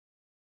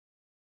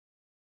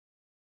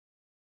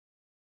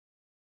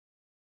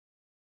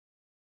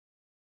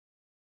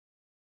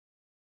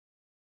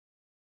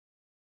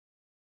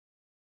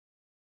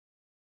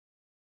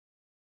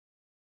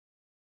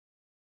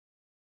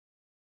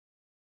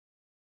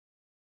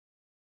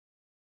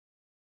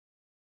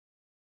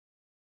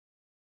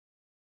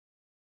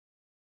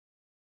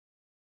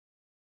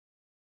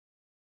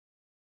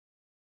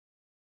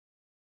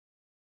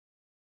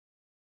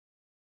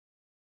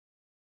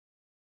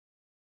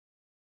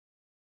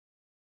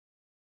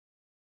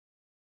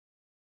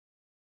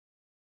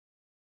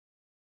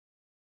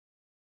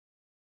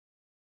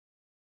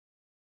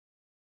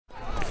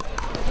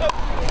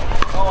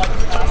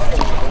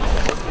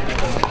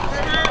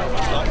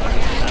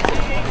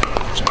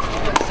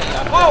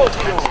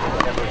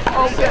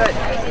Oh, good.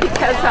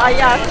 Because I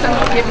asked them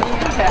to give me a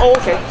test. Oh,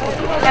 okay.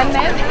 And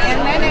then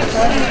it's...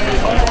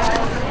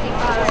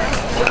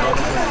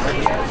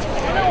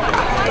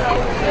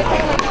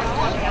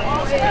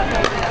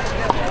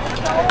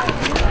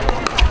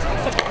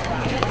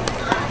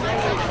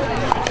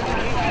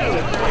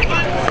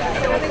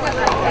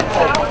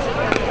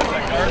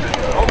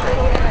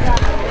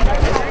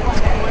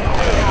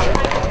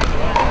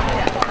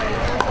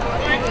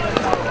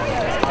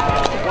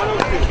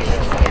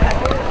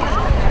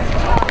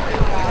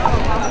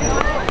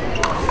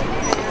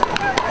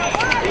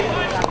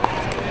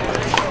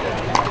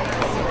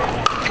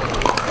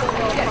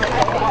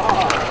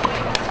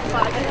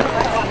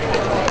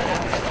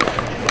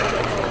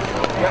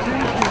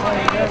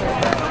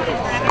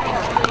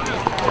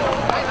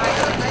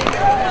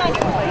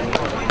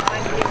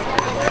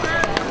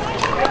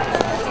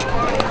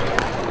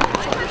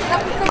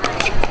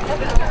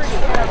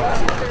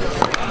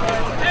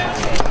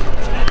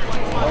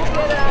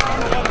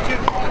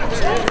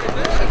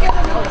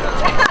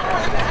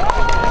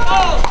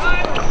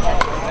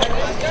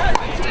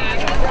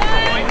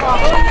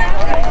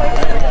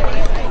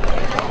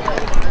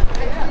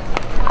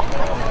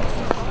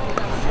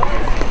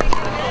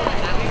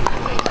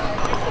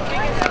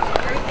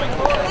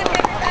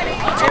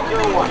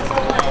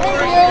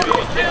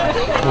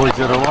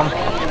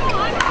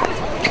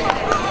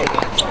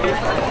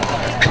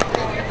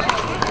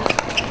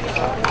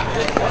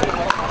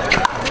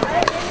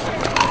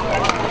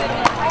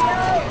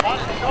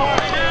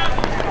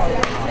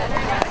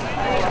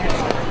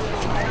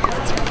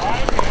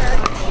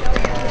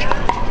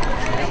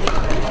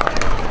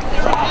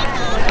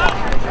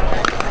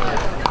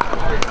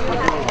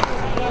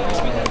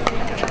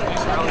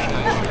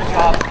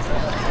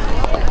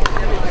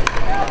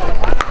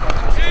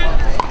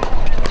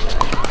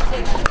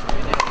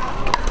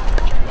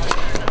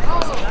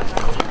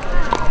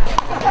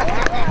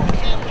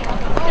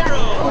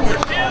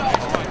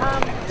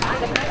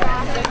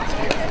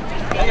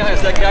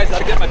 Guys, I'll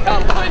get my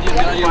paddle behind you.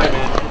 Fine, man.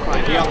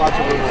 Fine. You got lots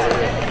of room over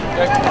here.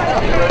 Okay.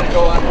 You ready to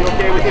go on? You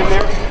okay with him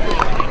there?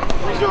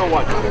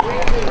 301.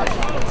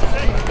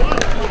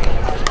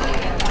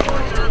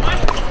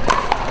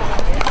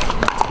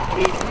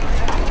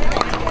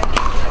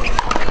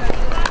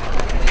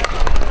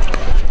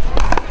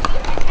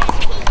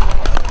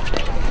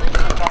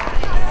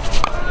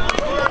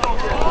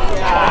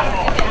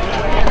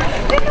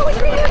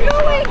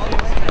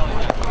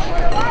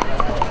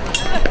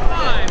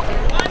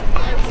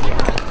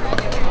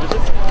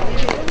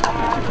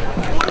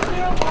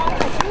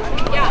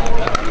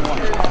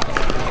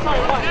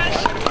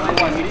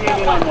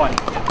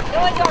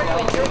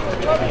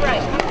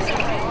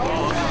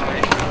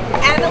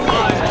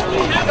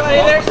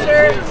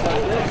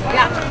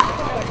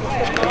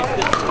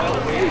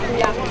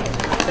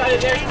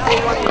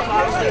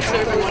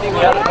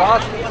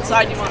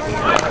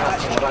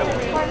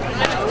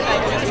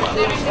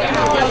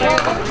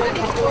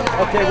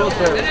 Okay, we'll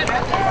serve.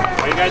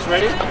 Are you guys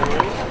ready?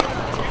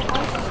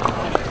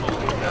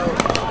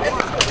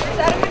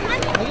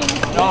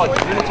 No,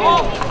 it's beautiful.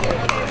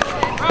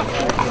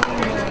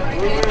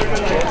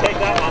 Take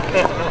that one.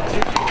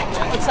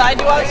 What side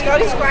do you want to go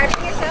to?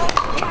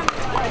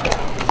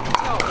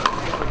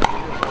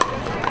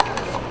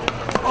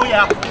 Oh,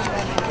 yeah.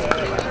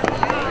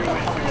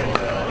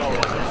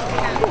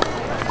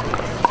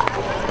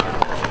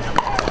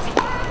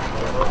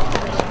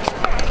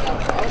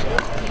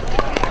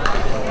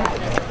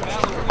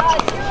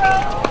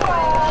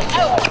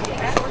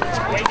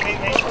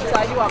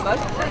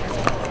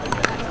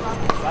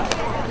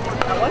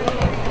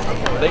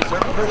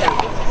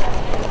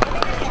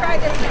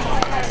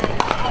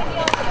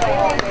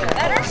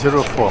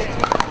 Zero 4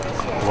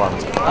 1.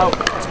 Oh.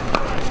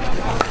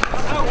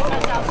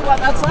 What,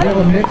 that side? We have a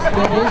mixed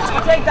doubles.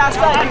 Take that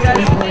side, you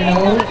guys.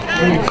 3.0,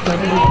 age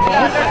 70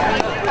 plus.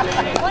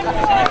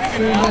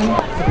 Susan,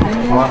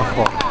 Opinion, 1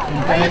 4.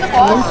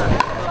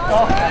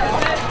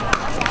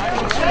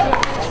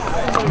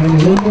 and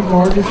Linda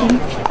Margison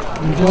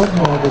and Doug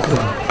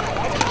Margison.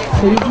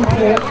 Please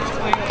report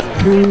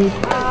to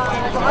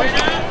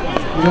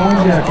the on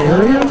deck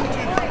area.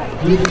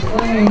 We'll be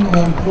playing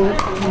on court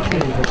 2,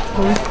 the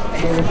first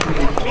floor to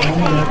the on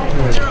deck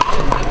area.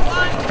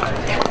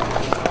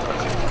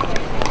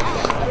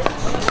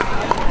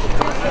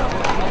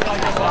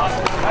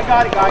 I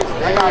got it, guys.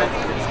 I got it.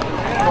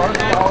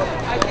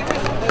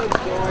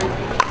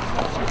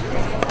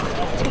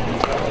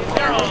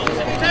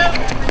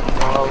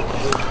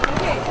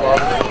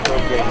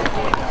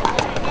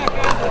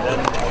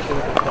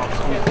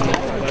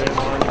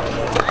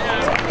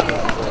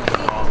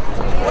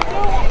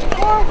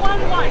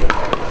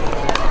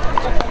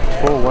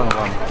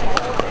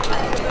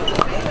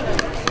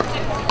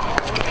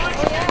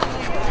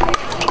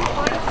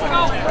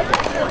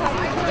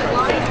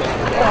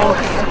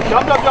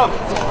 Jump, jump, jump.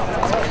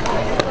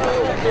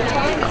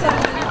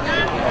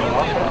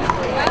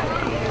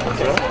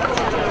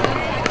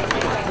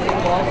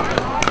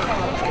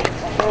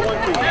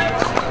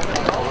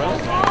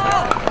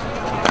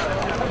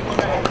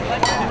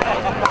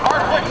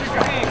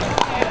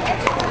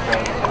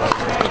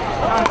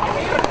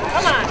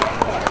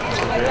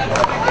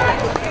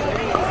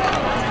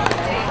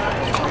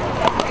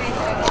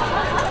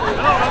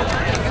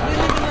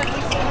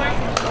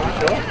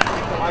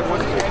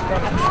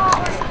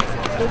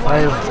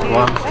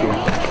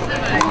 5-1-2.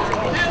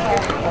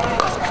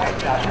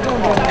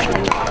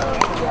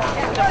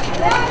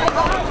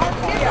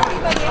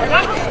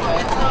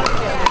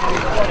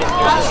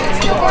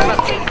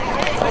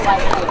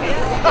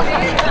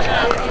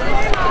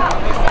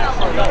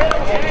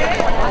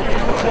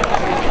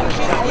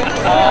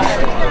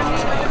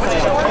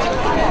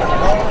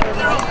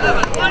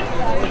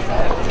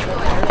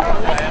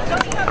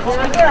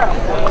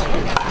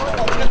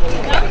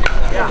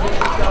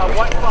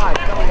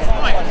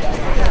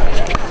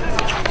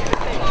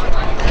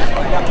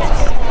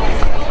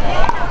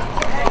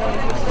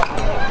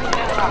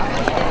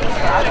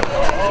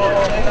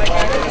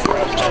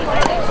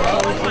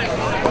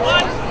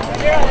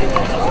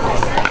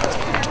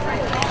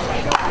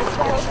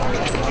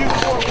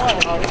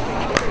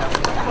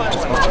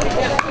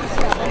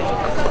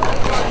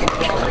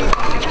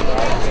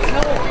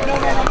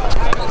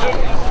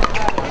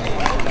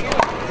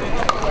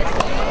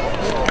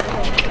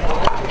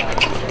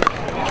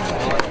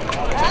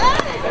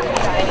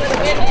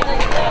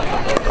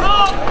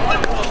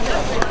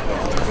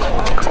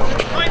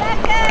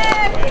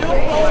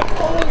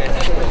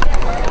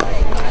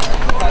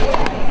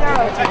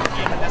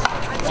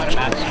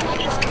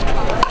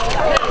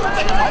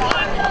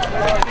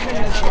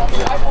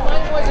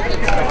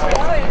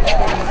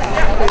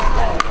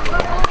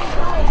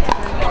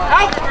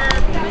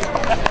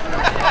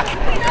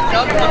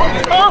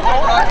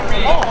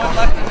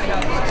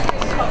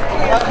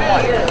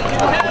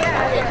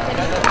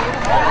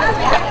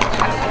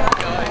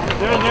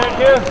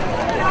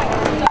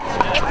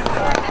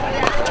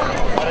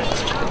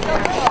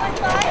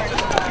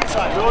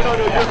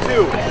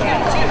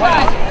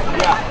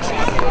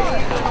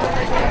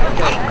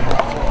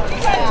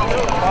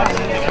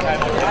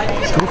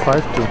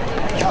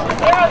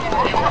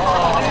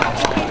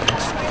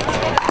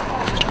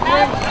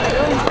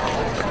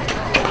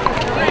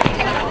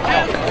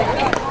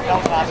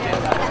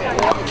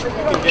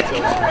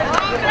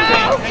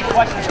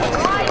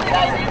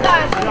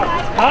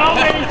 How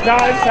many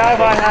times have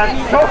I had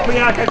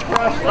Sophia can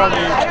crush from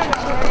you?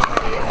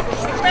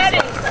 Ready.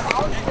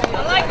 I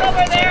like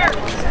over there.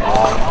 I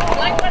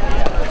like what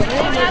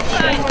on that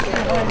side.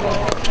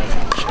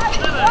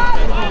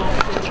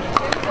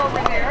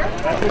 Over there.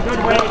 That's a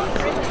good way.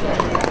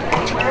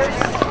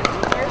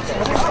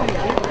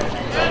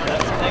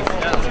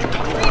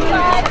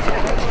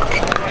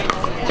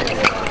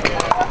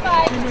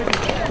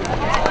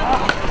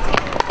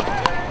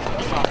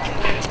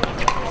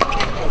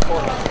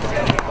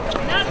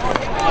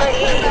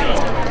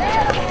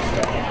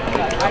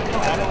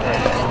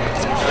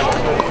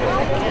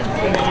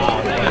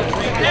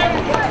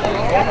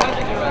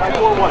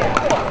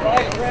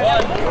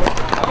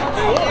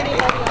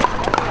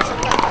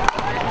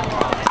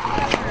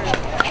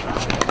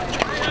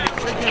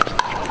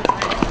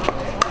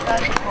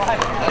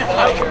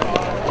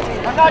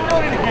 I'm not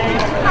doing it again.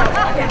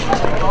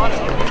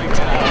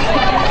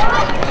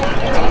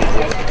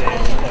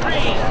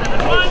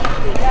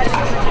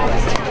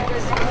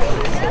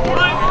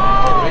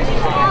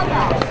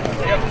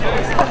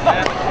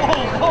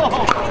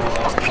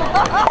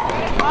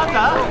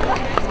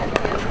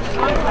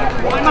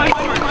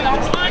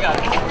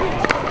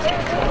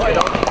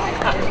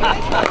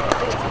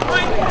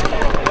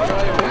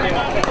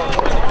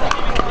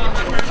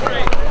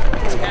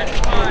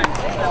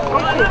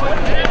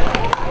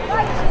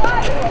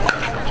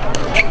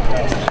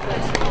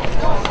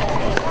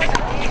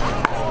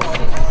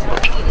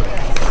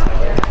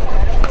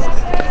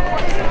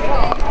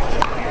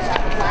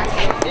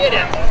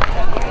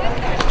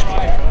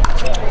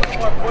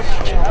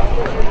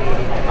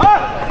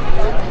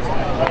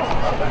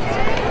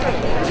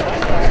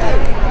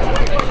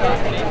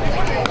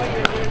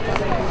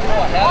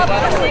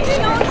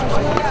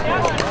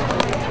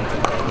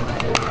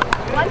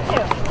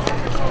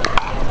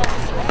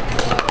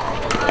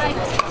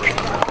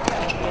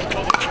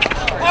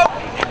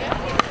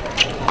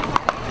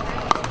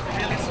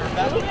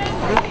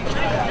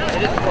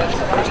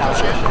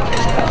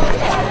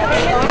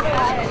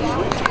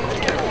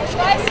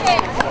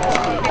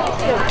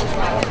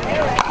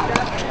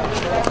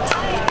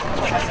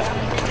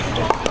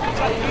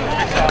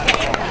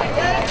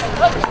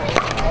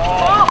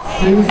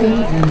 Susan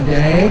and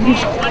Dag,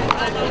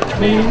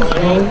 please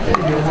go to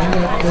your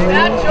lineup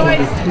girls for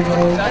the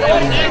field.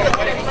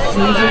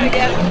 Susan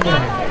and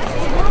Dag.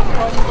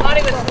 Thought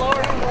he was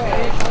slower.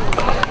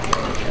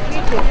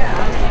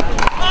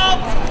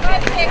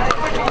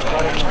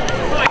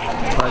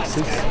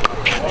 5-6.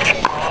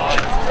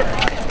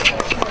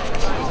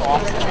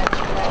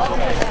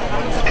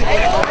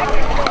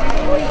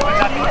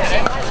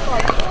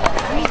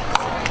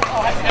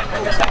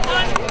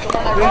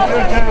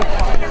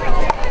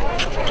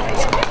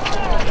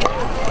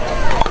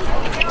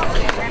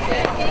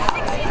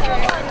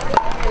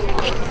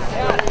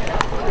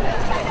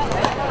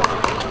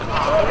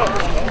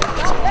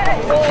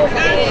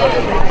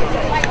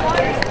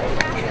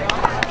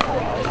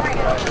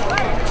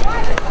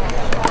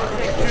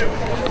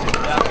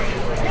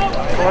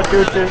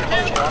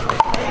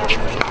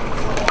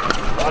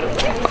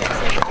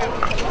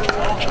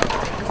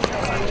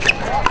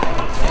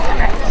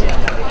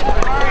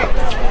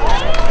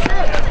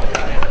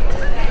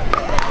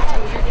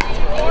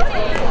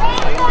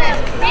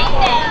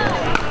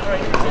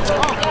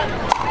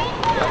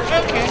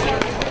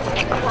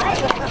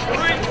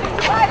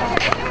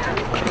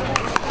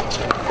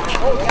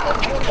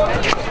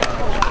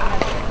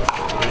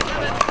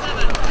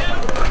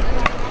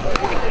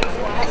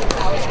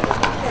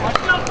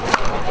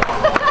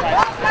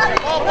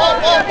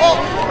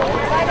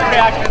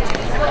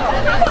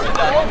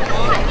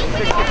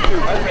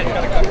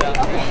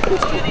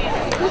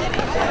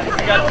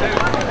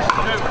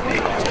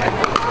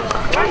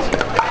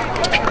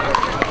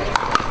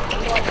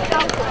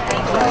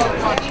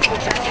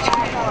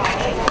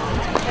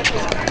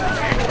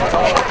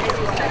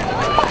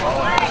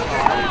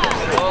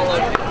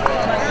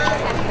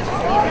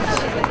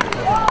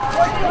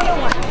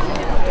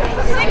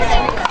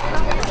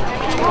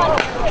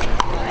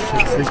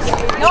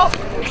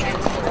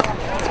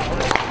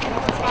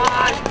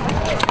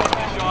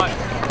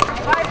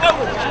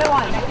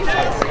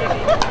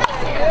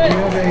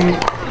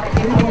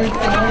 3-point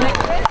foul.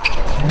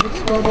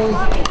 Mixed doubles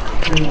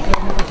to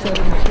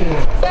 7-7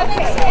 score.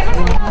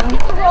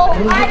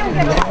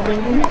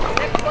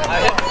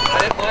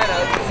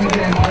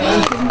 Suzanne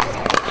Patterson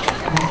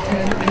and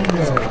Ken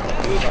Ingo.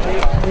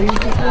 Please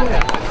report.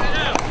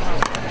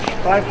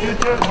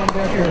 5-2-2. On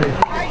deck area.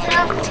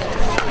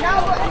 No.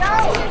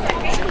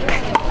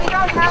 We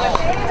don't have a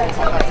game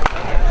until it's...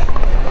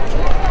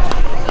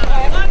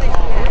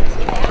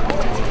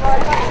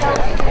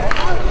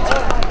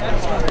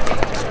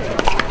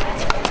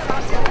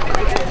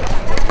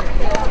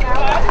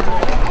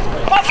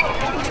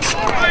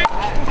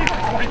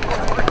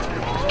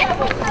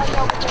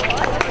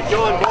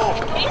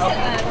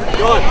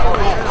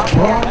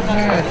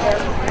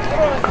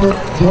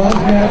 Bronze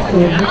match for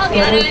mixed I'll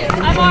get it.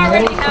 I'm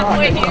already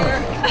halfway here.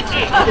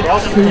 Oh,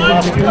 thank you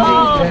very much.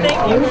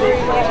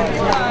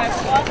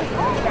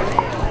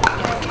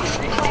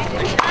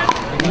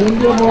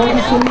 Linda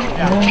Morrison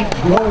and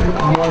George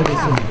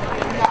Morrison.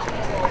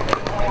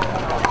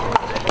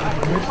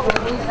 Mixed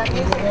doubles,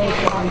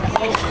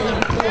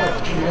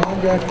 long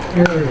deck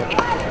area.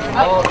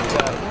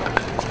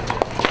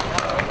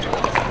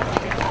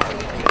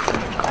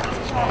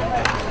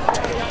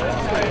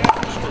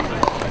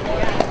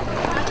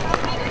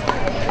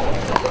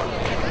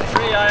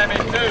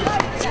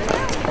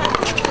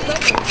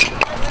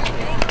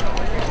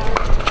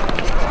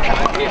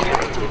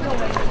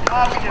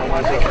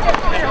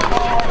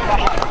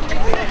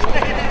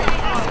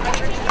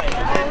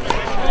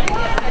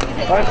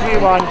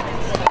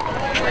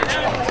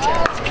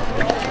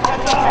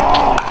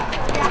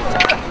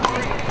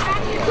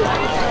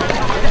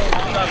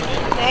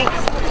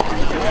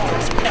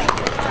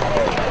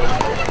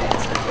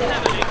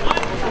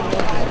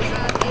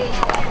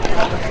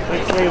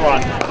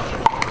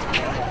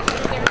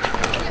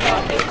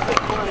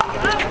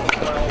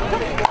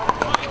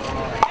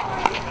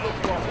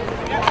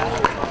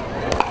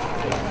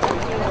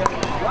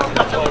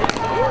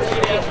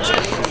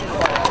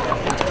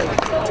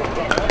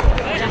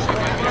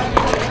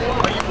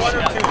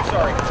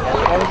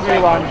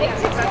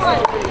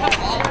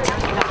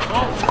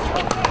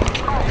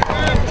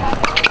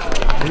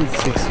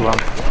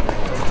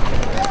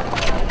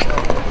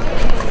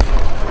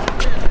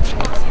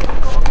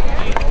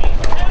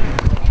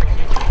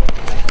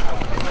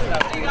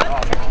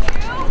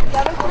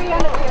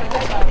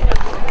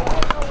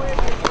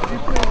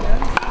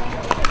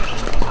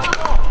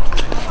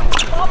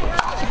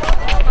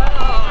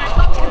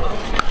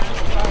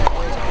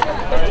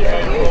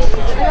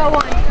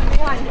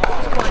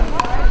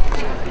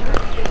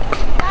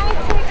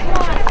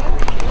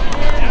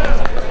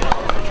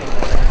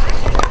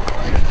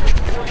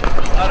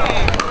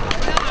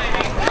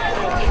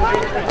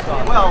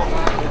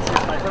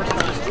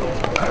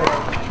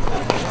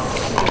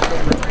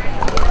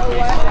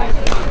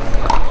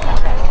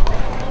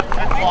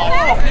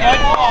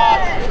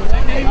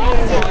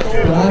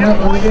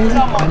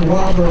 And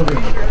Rob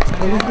Irving.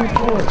 Please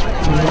report to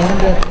land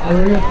that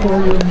area for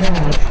your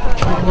match.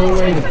 People are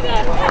waiting.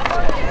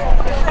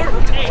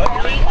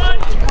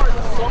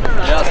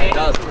 Yes, it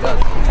does.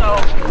 So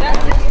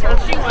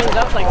she winds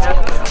up like that.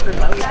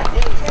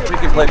 We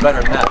can play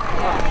better than that.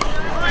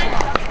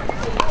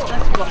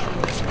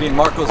 Being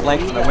Marco's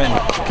length in the wind.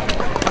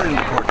 Put it in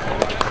the court.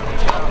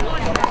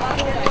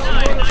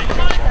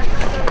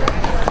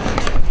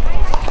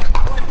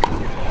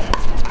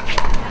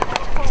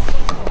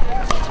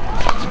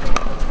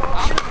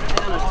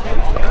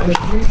 The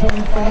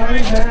 3.5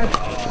 match,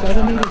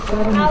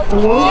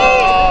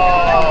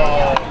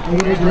 70-74.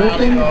 David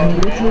Griffin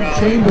and Richard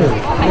Chambers.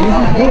 Please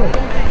report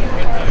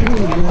to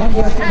the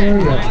on-deck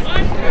area.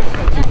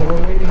 People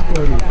are waiting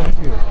for you. Thank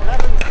you.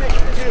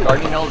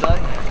 Gardening all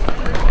done?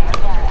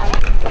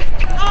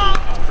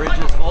 Fridge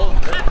is full?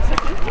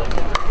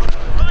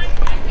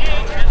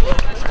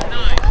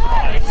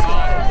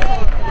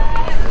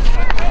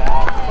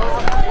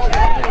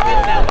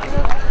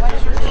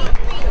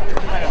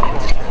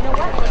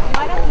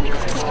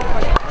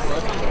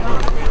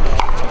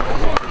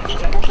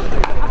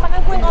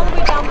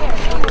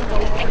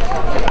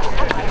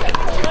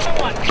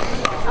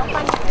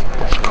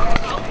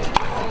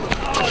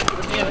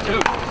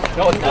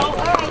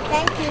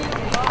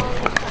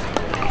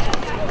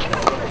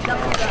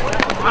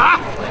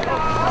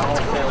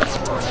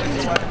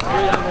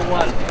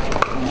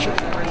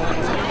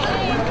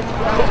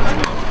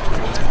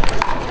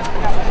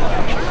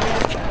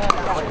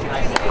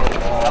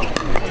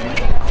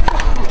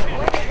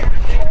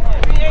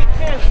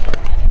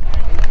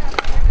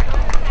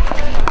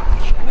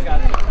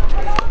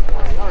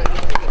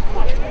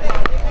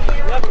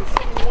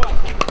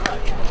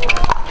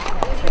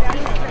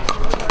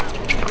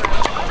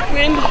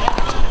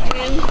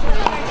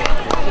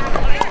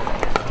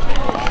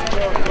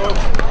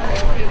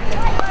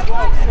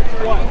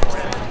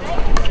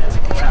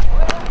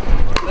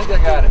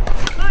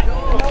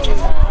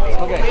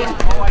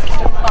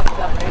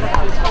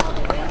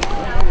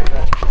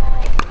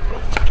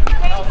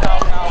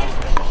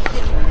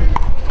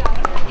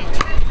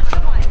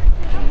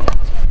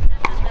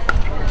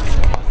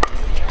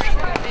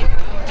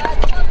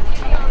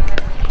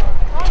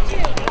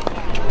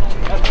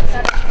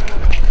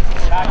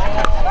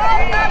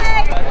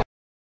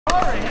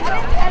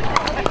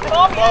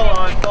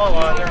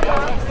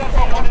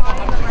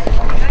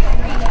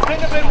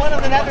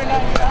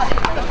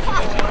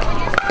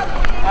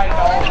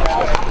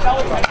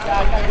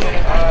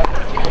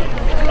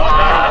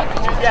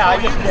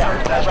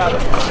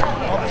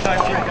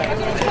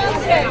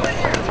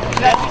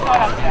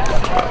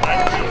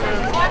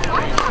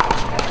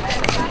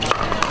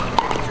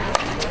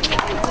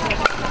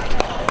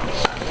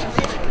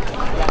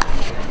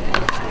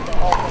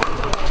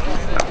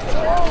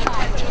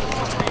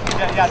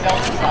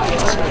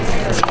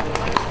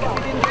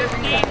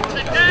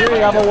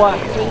 Three, I'm a one.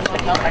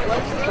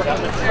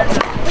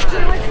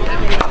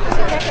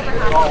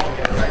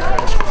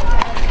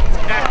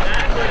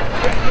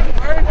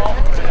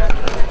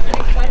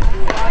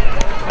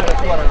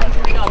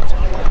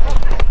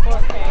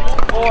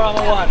 Four, I'm a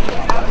one.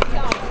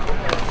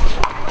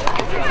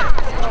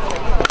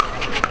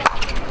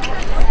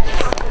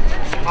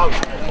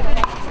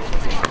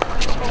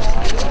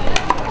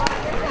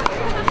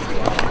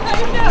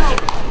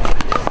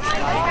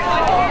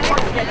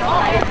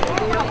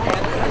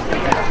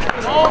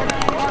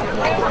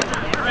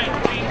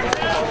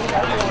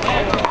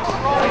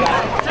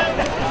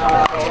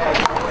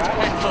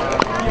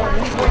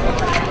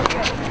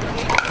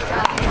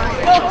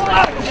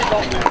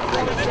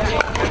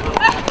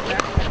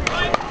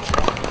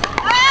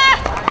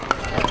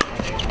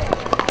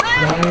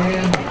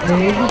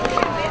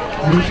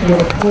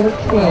 Report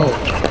 12.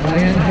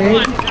 Ryan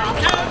Haig,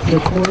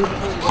 report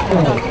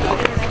 12.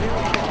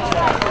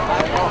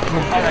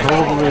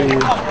 Probably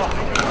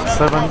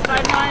 7,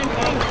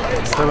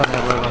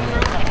 11.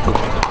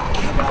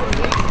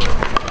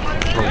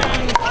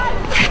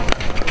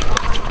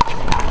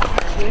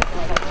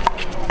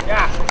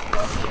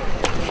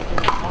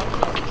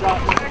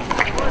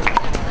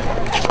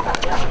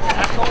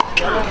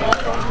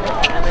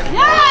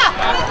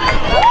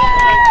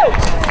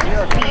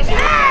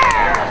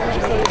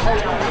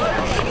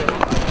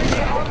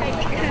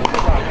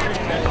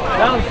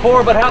 Down four,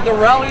 but have the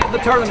rally of the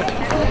tournament.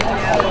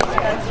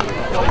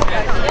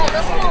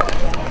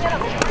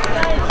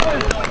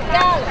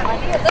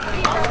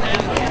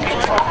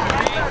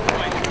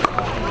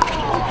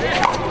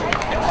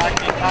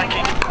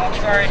 I'm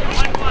sorry.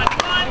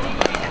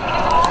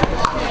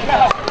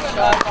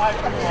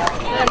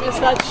 I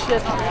missed that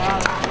shit.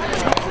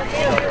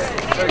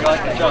 Very good,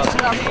 good job.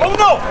 Oh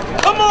no!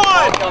 Come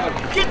on!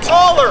 Get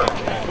taller!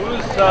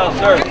 Who's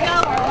third?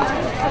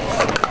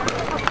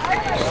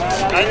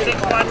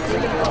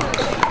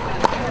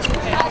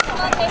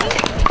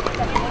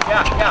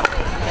 Yeah.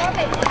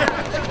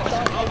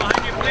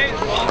 Behind you, please.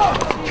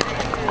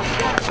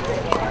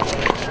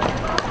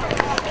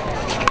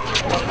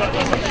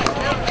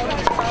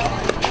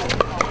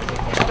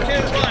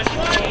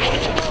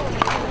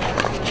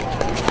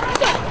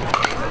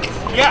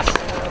 Yes!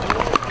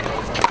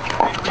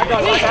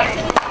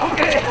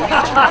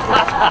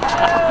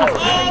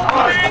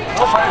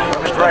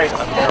 Great.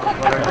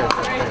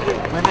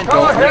 Women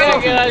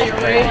don't get out of your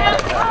way.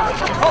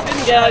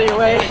 Didn't get out of your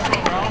way.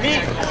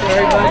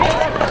 Sorry, buddy.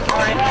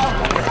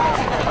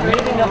 I'm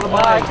hitting up the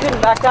bar. I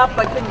couldn't back up.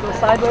 I couldn't go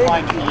sideways.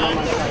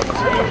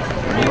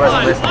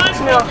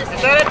 Is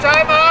that a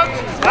timeout?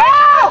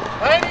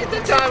 I need the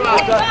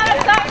timeout.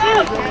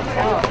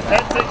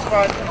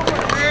 10-6-1.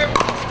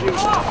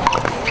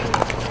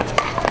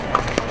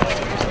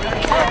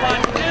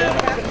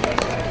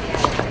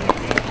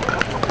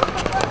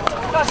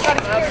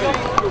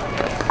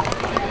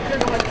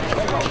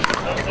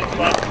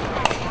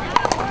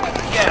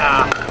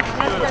 Yeah.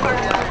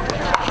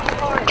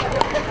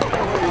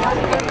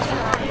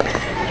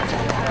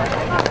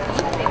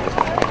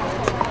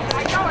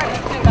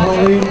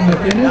 Pauline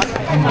McInnes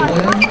and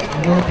Glenn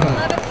Norcott.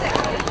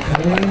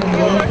 Pauline and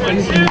Glenn,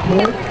 please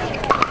report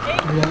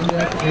around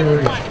that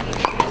area.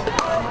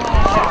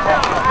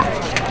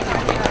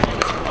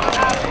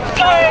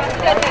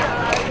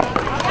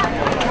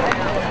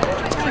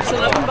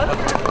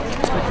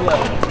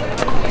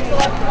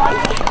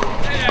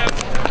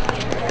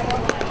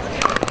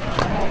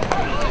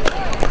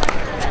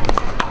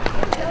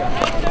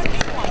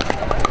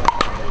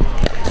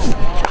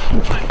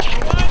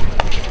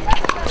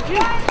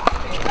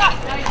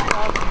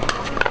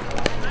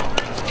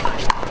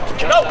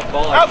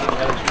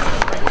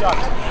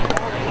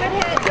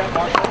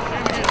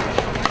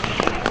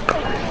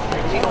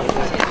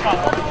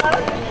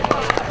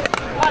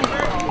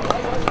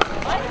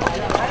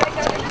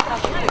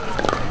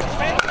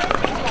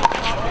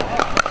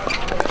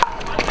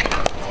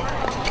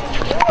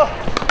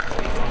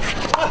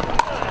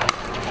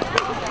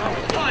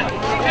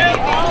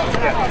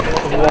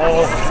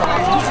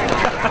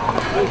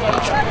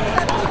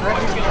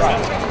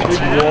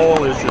 Big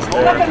wall is just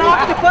there. Like an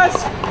octopus.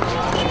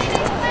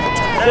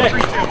 6,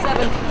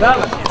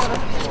 7.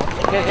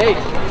 Okay, 8.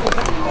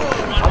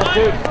 I'm a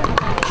 2.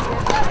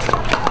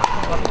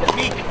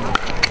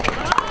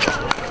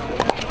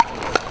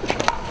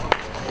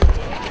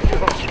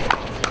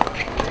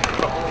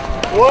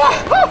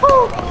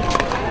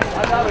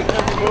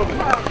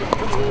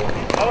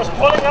 I was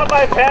pulling up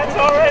my pants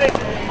already.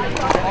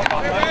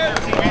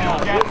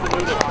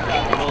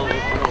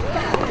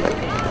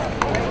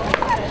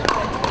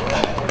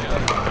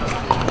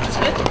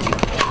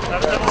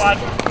 That's the one.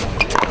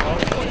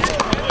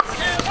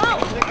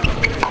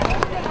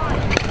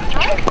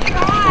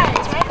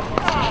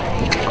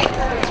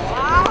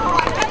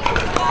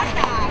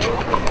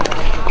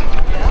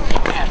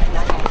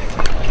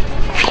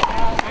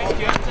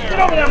 Get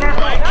over there, Marco.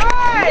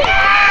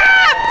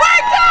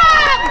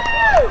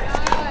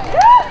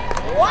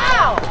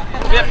 Wow!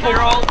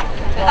 50-year-old.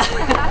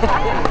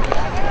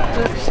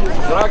 Is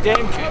it our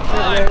game?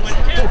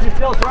 Is you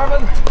still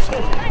serving?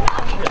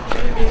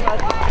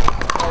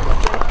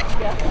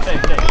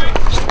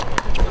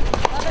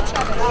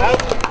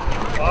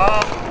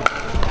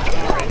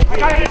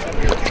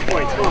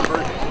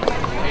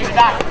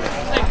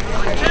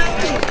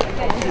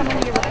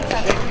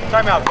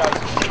 Time out, guys.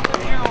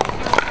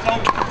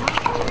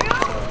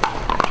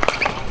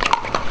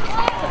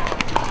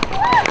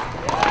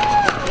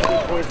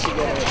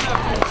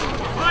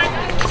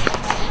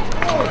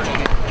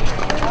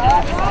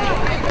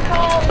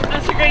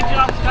 That's a great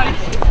job, Scotty.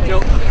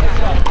 Nope.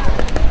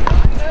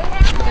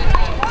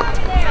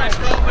 Nice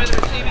roll by the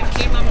receiving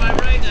team on my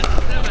right. That's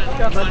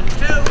 7. 1,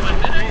 2,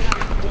 1 minute.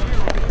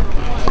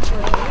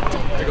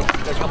 There you go.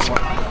 There's a couple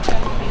more.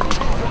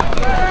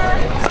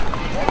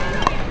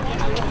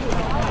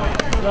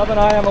 7, I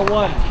am a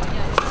 1.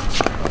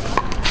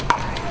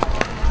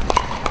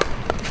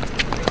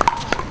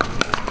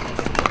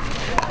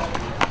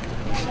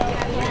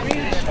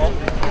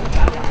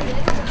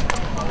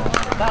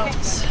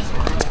 Bounce.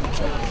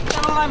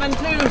 11, 2.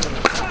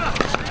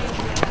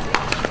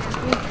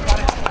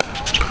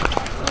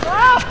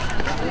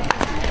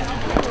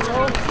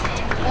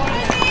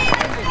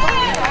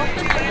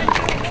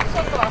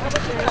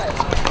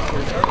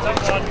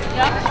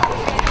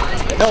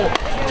 No.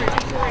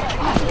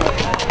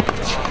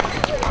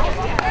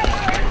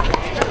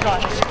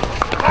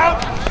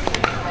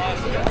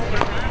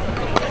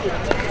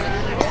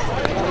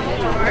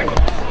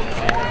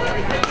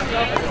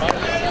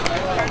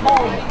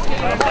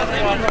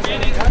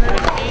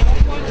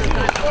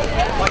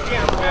 I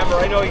can't remember. I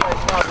know you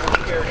guys probably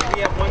scared. Do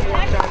we have one more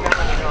time out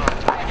or not?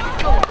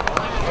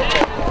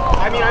 Okay.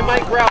 I mean, I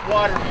might grab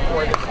water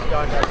before this is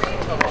done.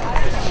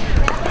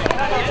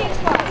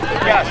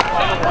 Yes.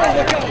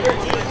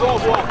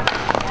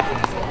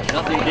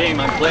 Nothing game.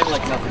 I'm playing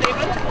like nothing.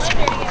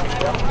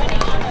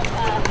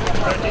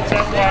 13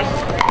 seconds left.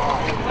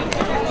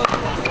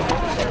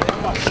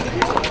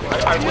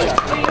 I will.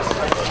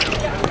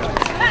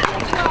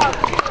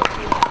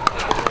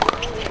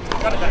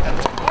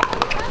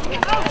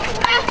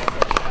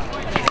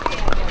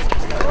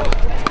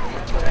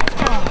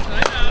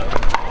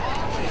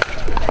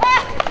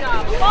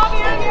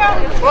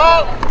 Whoa!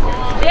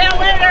 Yeah,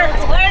 later!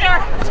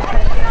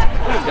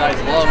 These guys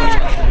love me.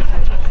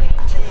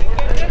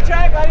 Good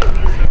try, buddy.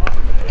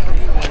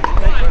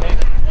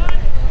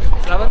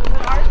 7?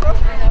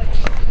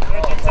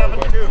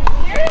 13-7-2.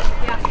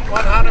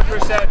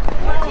 100%.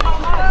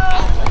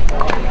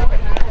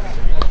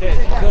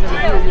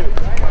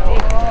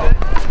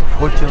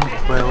 Fortune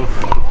 12.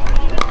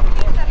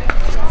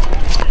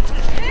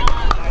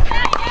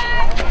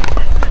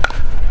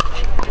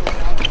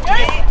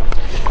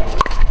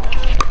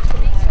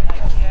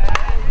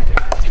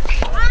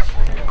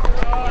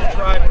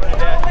 Try,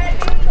 Bernadette.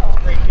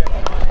 Great kick.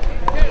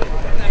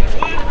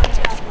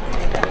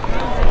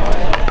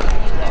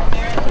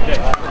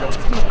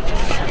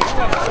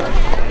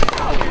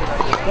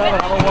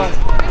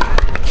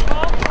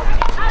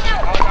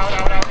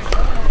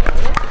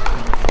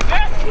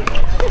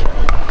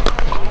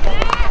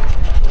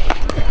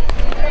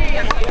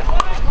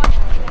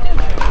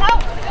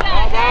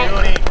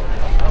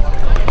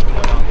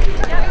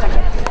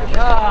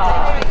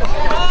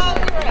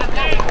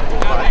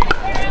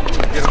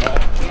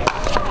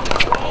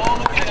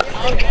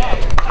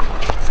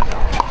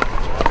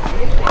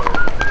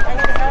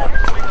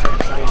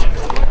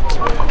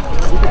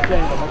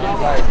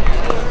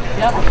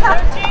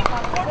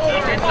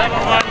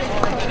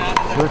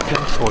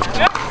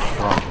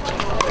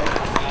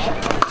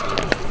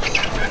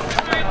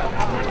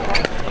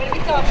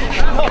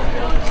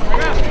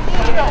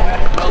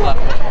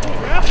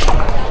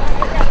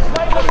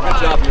 Good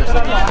job, you're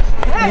second.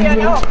 Yeah, you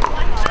know.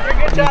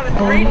 Good job at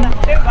reading them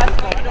too, bud.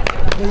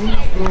 Please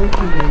go to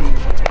the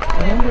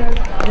Bernadette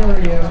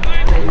area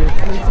for your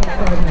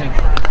 3.5 minutes.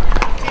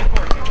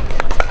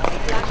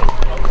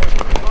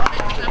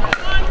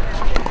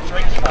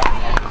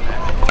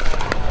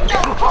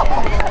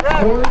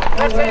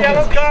 That's a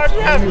yellow card,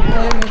 When you're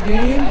playing a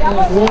game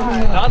or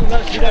warming up, Not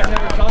unless you don't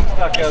have your tongue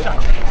stuck out.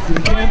 you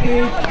can't be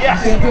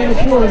on the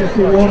court if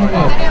you're warming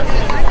up.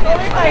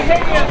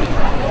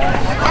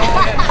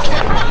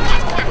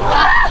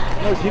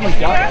 No, Jimmy's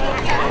got it.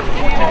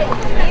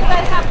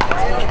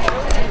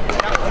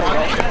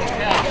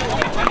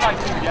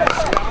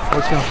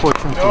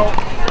 Fortune 2.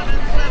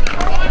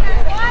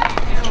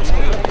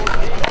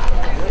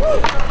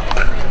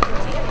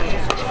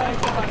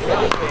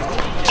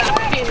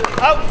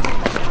 Out.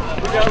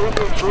 We got room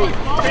to improve.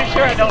 Pretty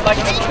sure I don't like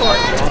this court.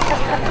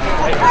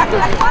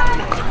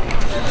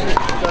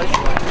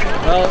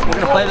 Well, we're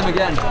going to play them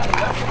again.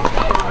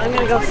 I'm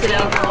gonna go sit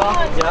down for a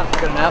while. Yeah, I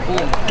got an apple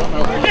and something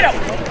else. Get up.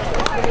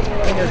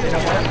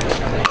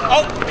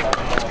 Oh!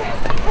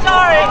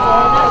 Sorry!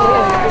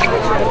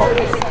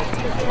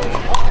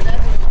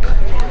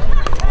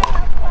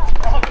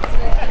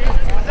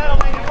 Was that a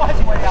lady? It was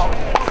way out.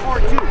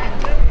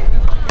 4-2.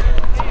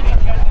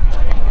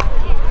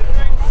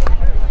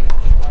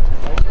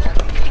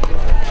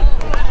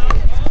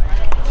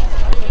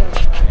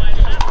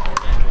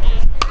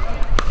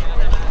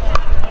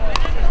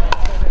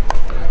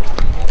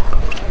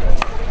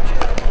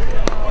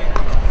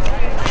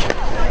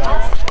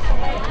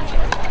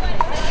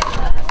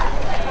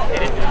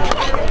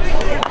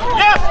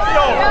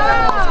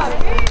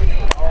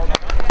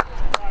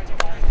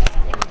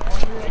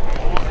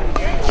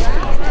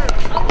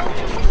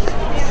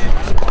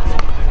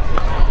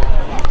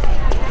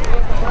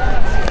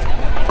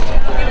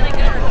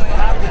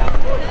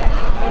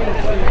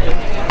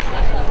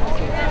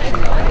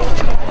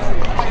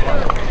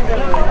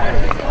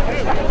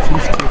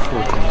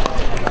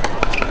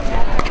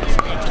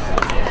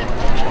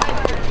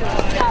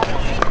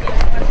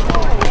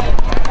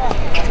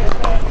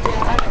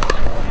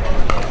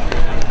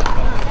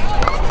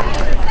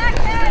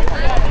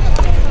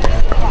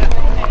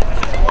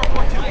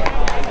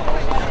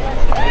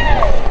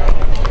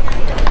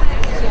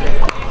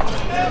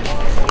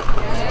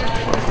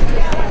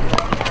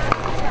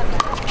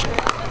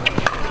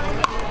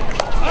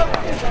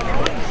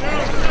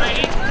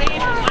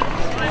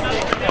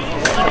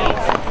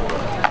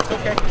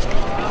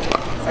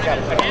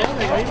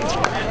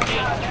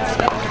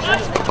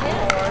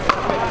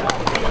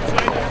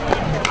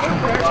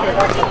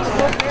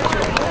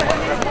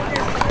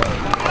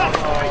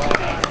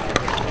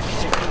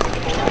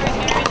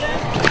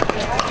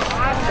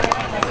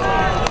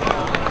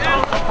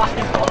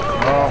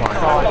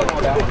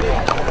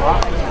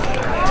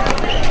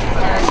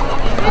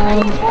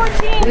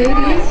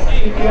 Ladies,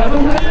 if you have a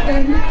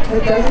husband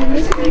that doesn't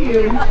listen to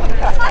you,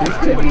 it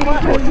could be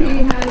because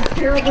he has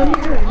terrible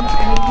hearing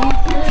and he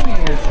needs hearing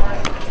aids.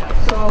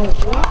 So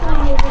walk on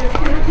over to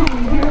Pearson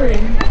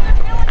Hearing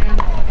and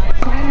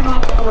sign him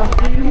up for a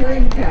free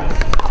hearing test.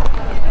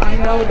 I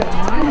know that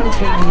my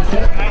husband needs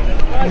it,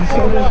 and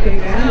so does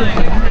Dave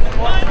Anderson.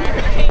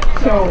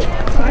 So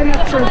sign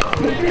up for,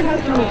 take your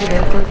husband over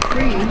there for a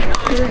free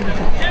hearing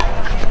test.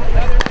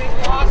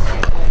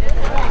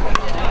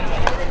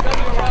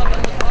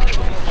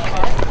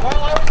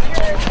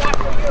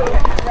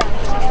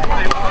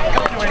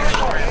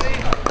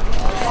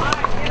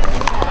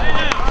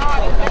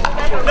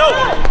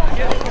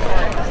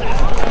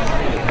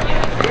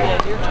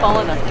 Tall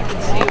enough, you can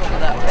see over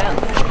that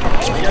fence.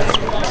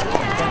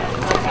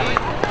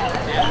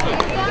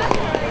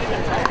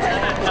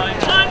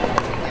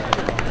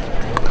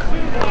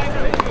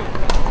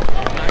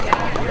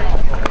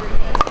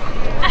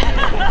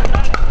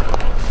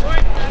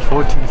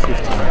 14,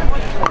 15.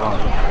 Wow.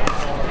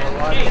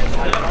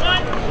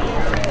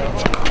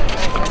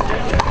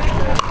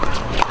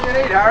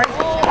 Hey, Harry.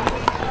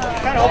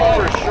 Kind of hoping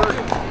for a shirt.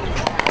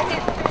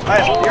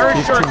 Your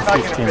shirt's not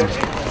going to fit.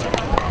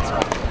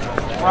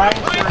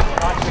 Ryan's shirt's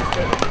not going to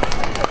fit.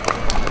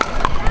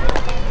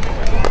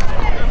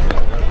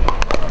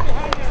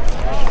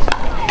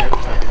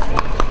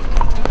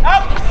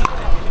 Up!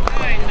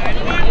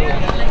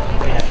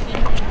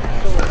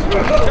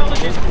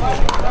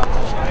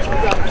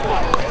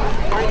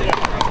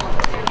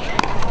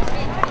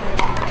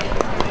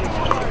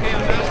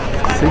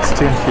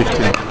 16,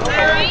 15.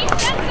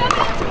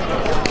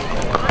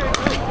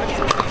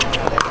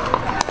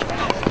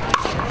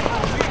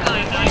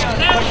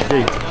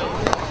 Big.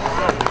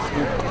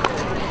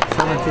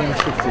 17,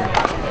 16.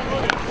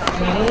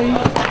 Sally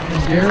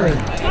and Jared,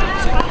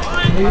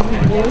 please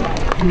report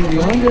to the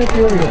on-deck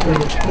area for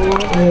the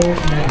 4-0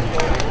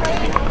 match.